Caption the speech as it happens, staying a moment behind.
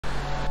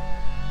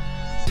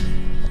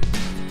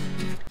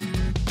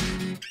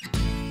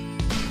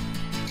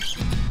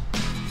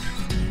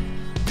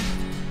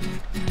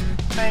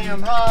Honey,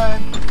 I'm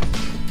home.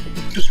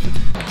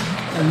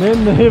 And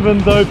then the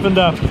heavens opened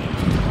up.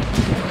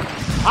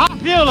 I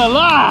feel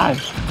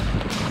alive!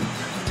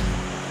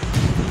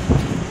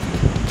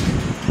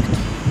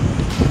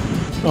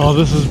 Oh,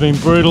 this has been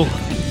brutal.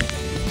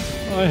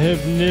 I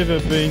have never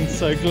been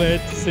so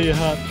glad to see a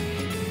hut.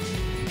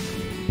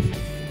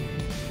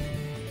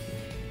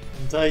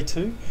 On day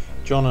 2,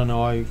 John and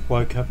I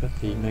woke up at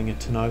the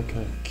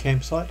Mangatainoka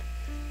Campsite.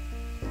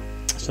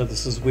 So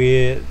this is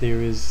where there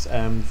is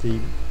the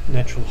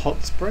natural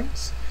hot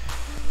springs.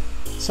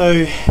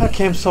 So our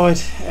campsite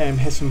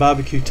has some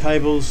barbecue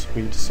tables.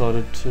 We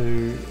decided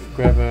to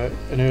grab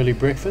an early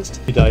breakfast.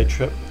 Day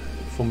trip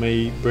for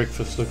me,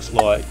 breakfast looks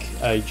like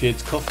a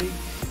Jed's coffee,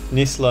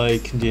 Nestle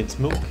condensed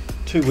milk,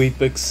 2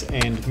 Weet-Bix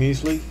and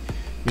muesli,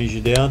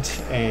 measured out,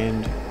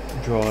 and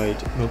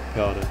dried milk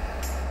powder.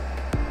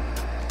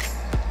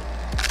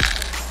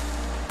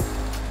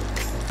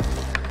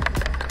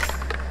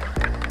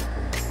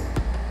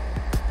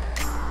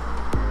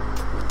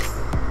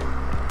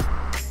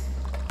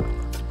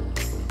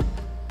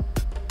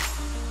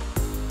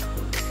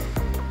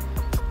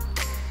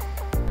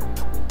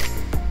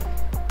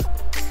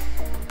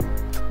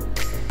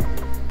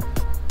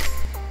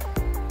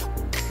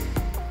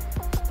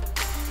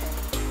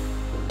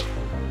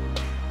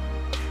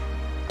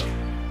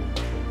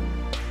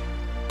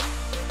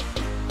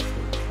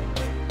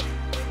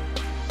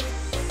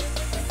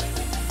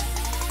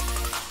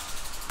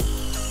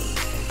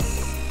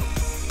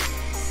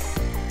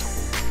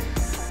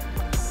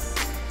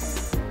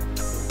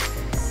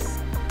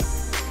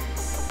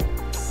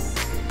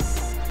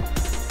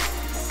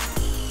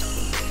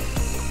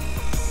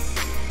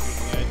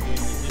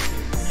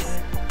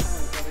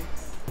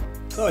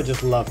 So I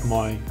just love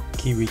my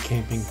Kiwi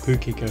Camping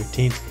Pukeko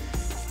tent,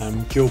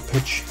 dual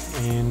pitch,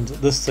 and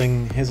this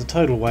thing has a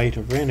total weight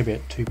of around about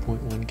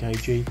 2.1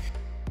 kg,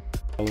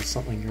 or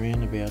something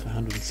around about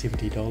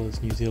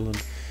 $170 New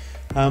Zealand.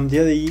 The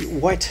other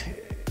white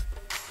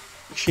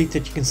sheet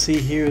that you can see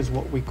here is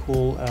what we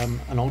call an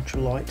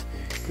ultralight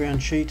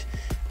ground sheet.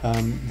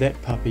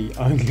 That puppy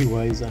only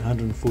weighs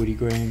 140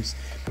 grams,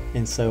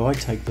 and so I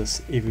take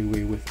this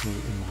everywhere with me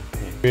in my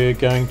pack. We're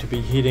going to be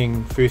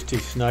heading, first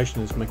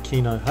destination is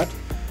Makino Hut.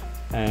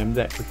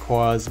 That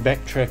requires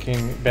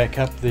backtracking back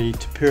up the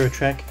Te Puia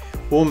Track,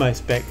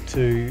 almost back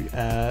to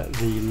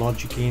the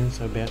lodge again,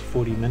 so about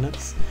 40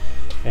 minutes.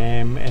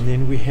 And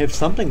then we have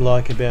something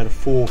like about a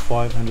 400 or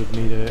 500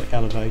 metre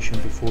elevation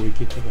before we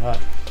get to the hut.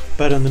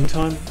 But in the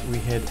meantime, we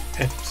had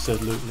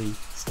absolutely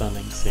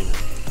stunning scenery.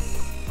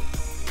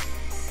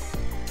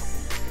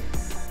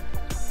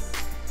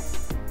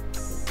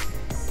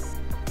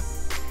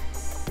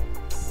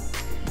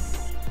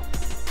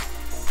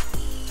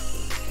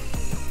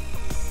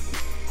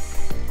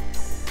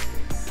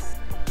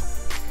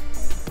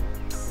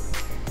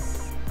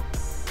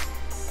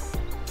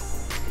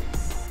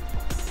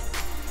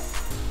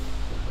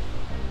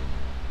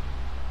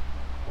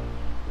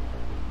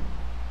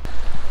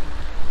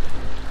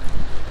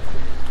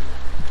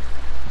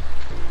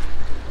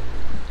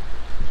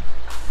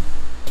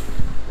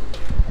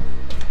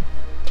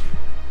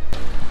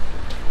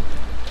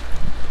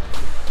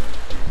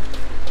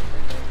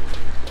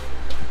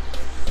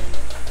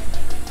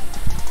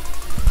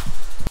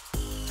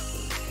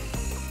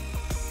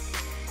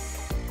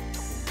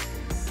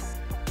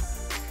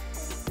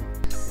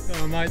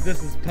 Oh mate,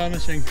 this is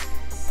punishing.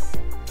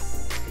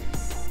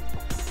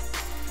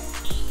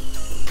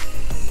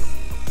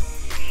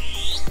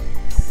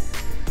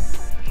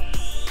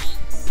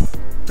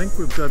 I think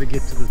we've got to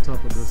get to the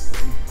top of this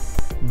thing.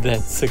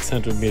 That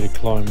 600 metre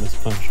climb is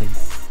punishing.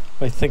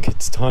 I think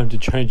it's time to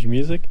change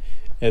music,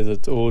 as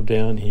it's all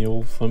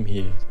downhill from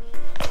here.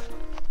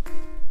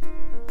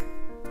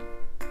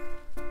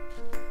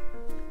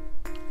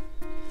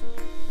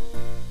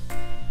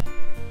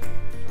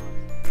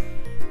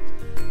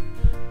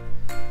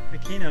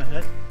 Makino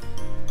Hut.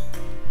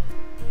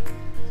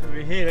 So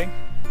we're heading.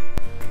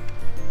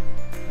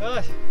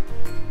 Right.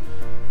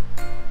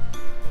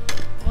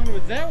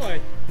 Onwards that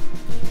way.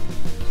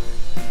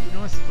 It'd be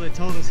nice if they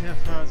told us how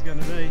far it's going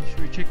to be.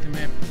 Should we check the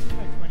map?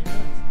 About 20 minutes.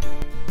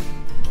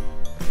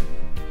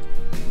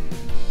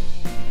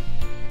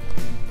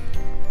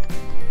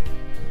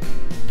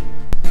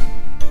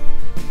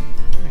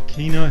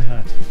 Makino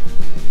Hut.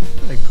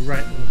 What a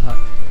great little hut.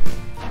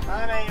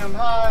 Honey, I'm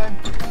home.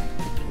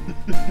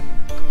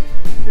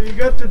 You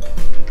got the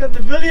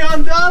billy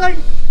on, darling?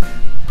 I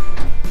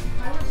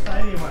haven't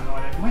stayed here one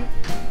night, haven't we?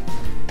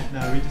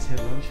 No, we just had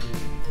lunch here.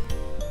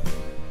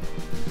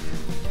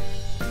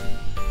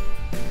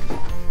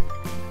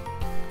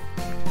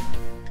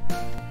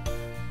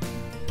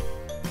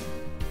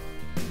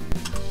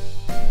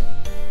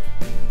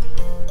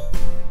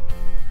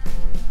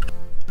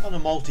 On a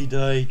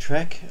multi-day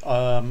trek,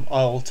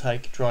 I'll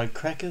take dried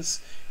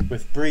crackers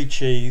with brie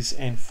cheese,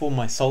 and for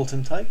my salt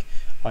intake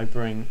I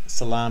bring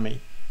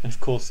salami. And of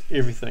course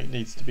everything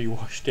needs to be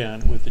washed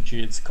down with the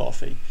Jed's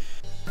coffee.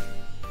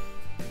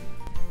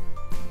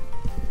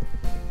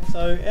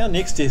 So our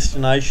next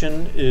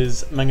destination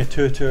is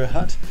Mangaturutu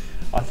Hut.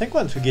 I think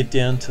once we get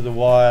down to the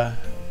wire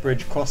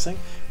bridge crossing,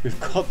 we've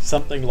got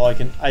something like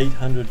an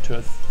 800 to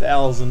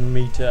 1,000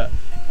 meter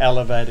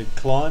elevated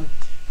climb,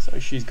 so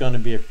she's going to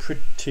be a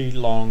pretty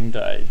long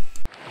day.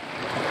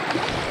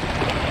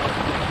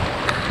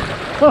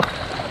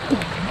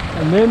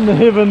 And then the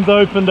heavens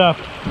opened up.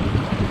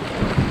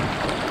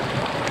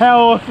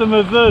 How awesome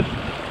is this?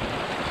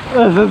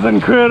 This is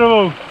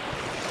incredible.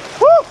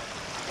 Woo!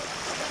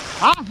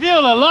 I feel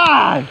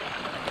alive!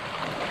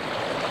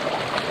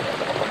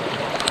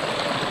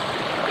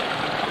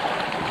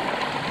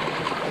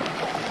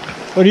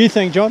 What do you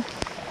think, John?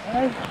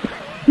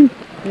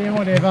 Yeah,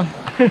 whatever.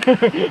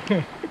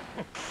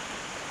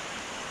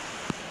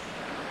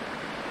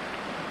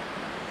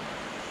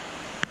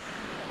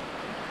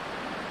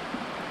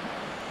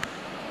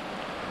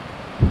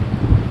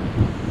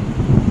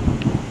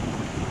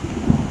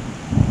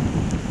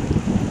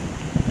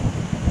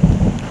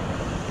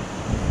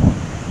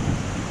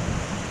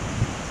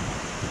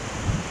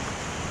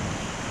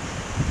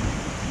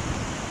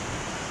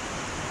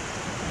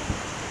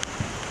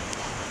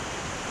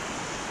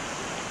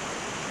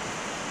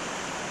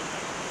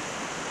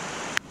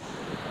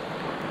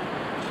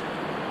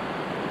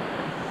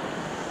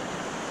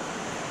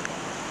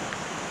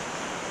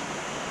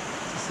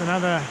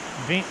 Another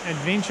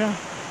adventure.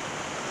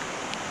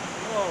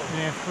 Whoa.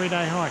 Yeah,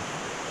 3-day hike.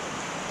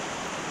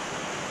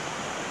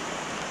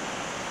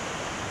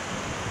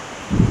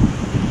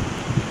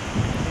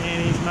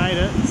 And he's made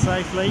it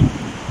safely.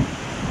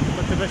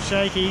 Looked a bit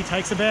shaky,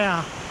 takes a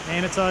bow,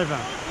 and it's over.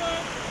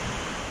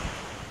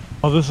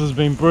 Oh, this has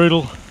been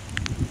brutal.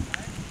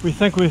 We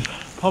think we've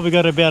probably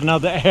got about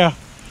another hour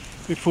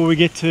before we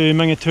get to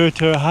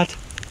Mangaturutu Hut.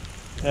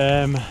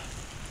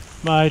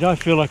 Mate, I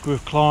feel like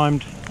we've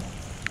climbed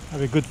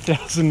a good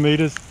 1,000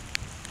 meters.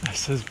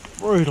 This is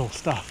brutal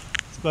stuff.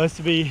 It's supposed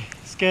to be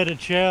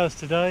scattered showers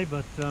today,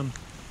 but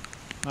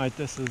mate,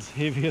 this is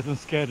heavier than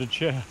scattered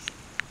showers.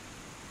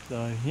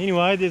 So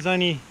anyway, there's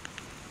only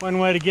one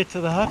way to get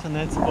to the hut, and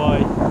that's by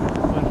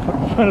one foot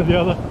in front of the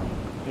other,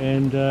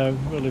 and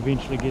we'll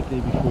eventually get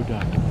there before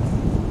dark.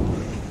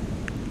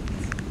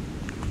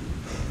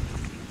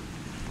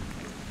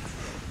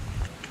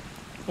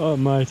 Oh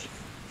mate,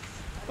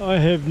 I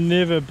have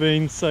never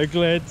been so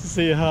glad to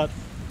see a hut.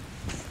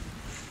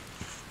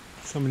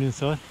 Somebody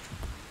inside.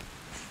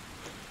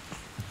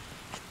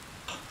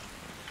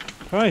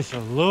 Praise the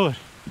Lord.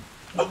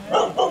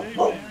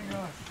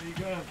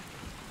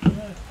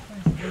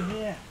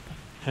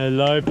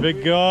 Hello,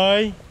 big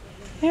guy.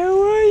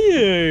 How are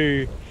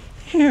you?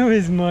 How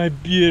is my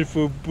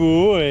beautiful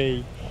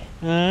boy?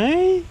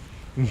 Eh?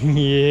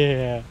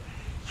 Yeah.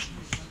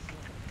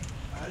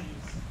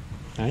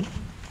 Hey?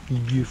 You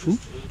beautiful?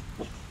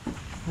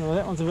 Oh,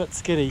 that one's a bit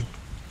skitty.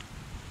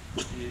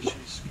 Yeah, she's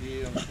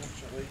scared,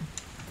 unfortunately.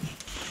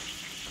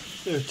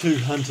 There are 2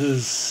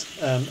 hunters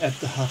at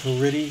the hut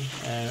already,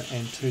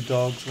 and 2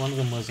 dogs. One of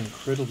them was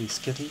incredibly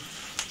skitty.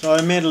 So I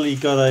immediately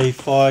got a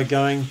fire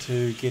going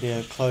to get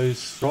our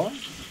clothes dry,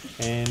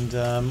 and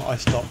I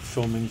stopped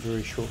filming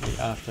very shortly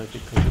after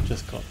because it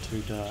just got too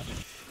dark.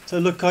 So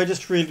look, I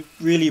just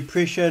really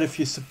appreciate if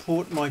you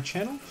support my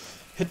channel.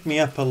 Hit me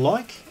up a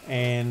like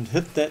and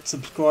hit that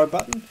subscribe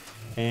button,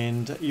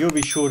 and you'll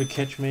be sure to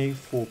catch me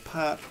for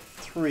part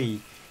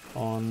 3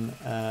 on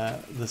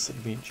this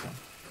adventure.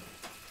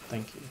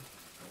 Thank you.